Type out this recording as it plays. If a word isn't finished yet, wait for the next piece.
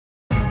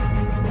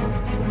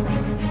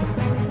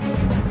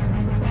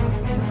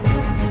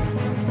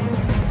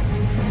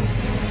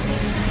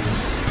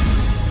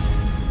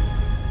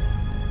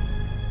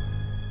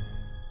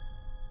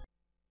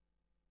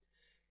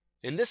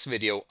In this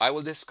video, I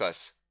will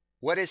discuss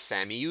what is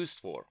SAMe used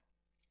for.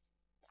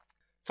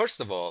 First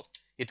of all,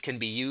 it can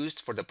be used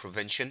for the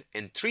prevention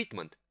and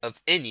treatment of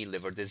any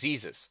liver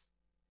diseases.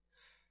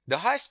 The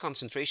highest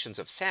concentrations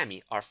of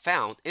SAMe are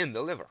found in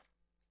the liver.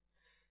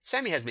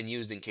 SAMe has been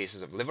used in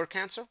cases of liver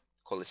cancer,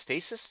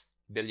 cholestasis,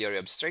 biliary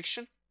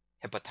obstruction,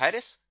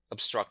 hepatitis,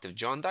 obstructive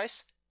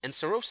jaundice, and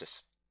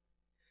cirrhosis.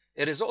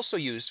 It is also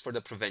used for the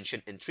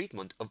prevention and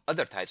treatment of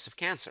other types of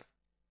cancer.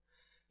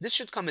 This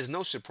should come as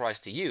no surprise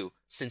to you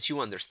since you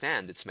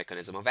understand its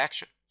mechanism of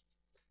action.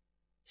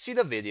 See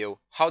the video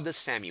How Does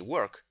SAMe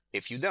Work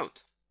if you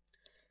don't.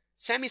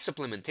 SAMe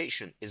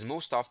supplementation is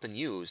most often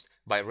used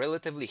by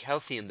relatively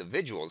healthy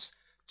individuals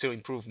to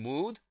improve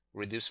mood,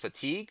 reduce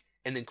fatigue,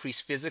 and increase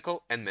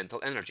physical and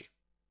mental energy.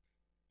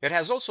 It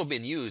has also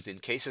been used in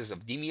cases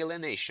of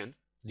demyelination,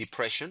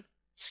 depression,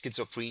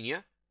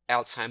 schizophrenia,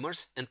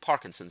 Alzheimer's, and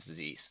Parkinson's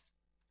disease.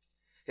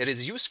 It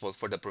is useful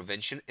for the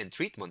prevention and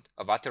treatment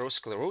of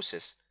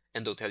atherosclerosis,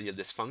 endothelial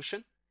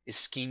dysfunction,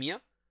 ischemia,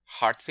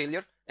 heart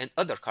failure, and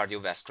other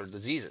cardiovascular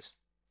diseases.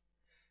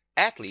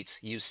 Athletes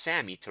use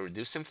SAMe to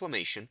reduce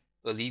inflammation,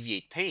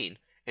 alleviate pain,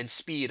 and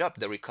speed up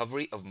the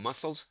recovery of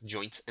muscles,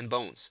 joints, and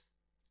bones.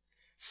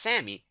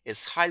 SAMe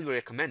is highly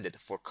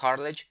recommended for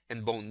cartilage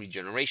and bone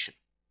regeneration,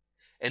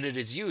 and it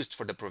is used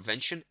for the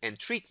prevention and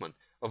treatment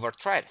of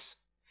arthritis,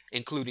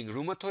 including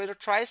rheumatoid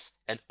arthritis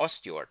and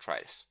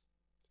osteoarthritis.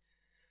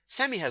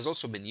 SAMe has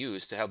also been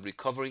used to help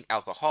recovering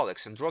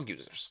alcoholics and drug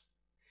users.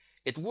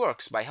 It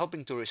works by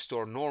helping to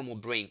restore normal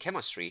brain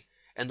chemistry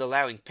and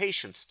allowing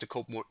patients to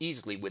cope more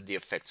easily with the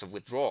effects of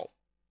withdrawal.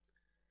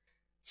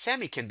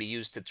 SAMe can be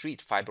used to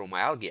treat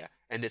fibromyalgia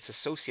and its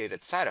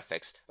associated side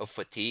effects of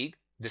fatigue,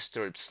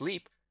 disturbed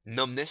sleep,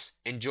 numbness,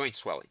 and joint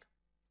swelling.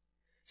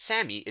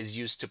 SAMe is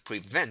used to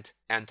prevent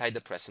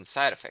antidepressant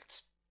side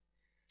effects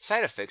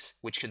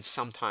which can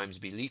sometimes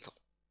be lethal.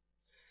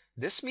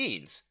 This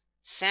means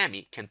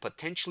SAMe can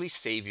potentially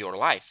save your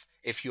life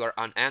if you are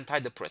on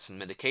antidepressant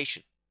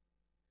medication.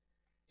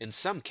 In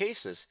some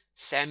cases,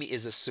 SAMe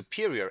is a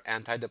superior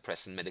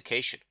antidepressant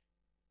medication.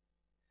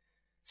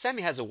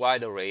 SAMe has a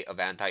wide array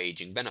of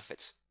anti-aging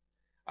benefits.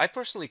 I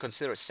personally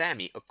consider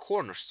SAMe a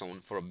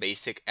cornerstone for a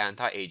basic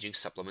anti-aging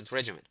supplement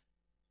regimen.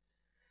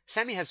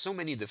 SAMe has so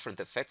many different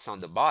effects on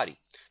the body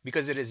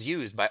because it is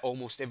used by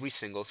almost every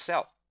single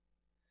cell.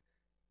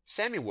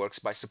 SAMe works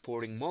by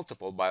supporting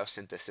multiple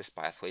biosynthesis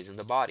pathways in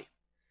the body.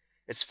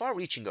 Its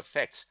far-reaching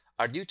effects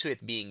are due to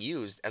it being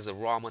used as a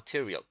raw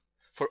material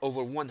for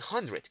over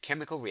 100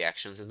 chemical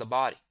reactions in the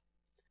body.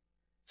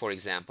 For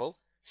example,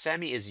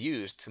 SAMe is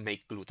used to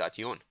make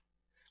glutathione,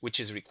 which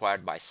is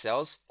required by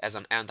cells as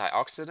an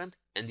antioxidant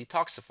and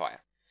detoxifier.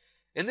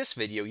 In this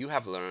video, you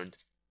have learned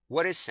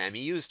what is SAMe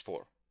used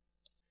for.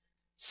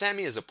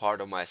 SAMe is a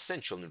part of my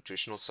essential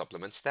nutritional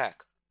supplement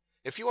stack.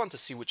 If you want to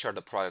see which are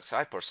the products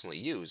I personally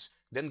use,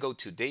 then go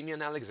to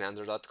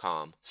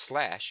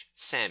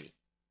damianalexander.com/SAMe.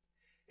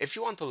 If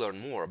you want to learn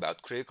more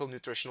about critical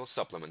nutritional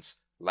supplements,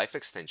 life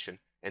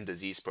extension, and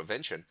disease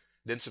prevention,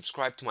 then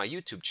subscribe to my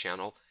YouTube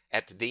channel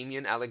at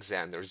Damian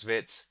Alexander's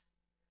Vids.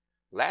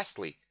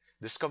 Lastly,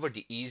 discover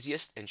the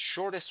easiest and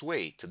shortest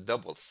way to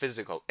double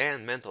physical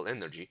and mental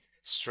energy,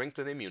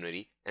 strengthen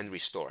immunity, and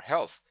restore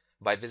health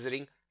by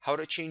visiting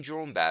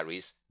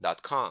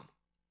howtochangeyourOwnbatteries.com.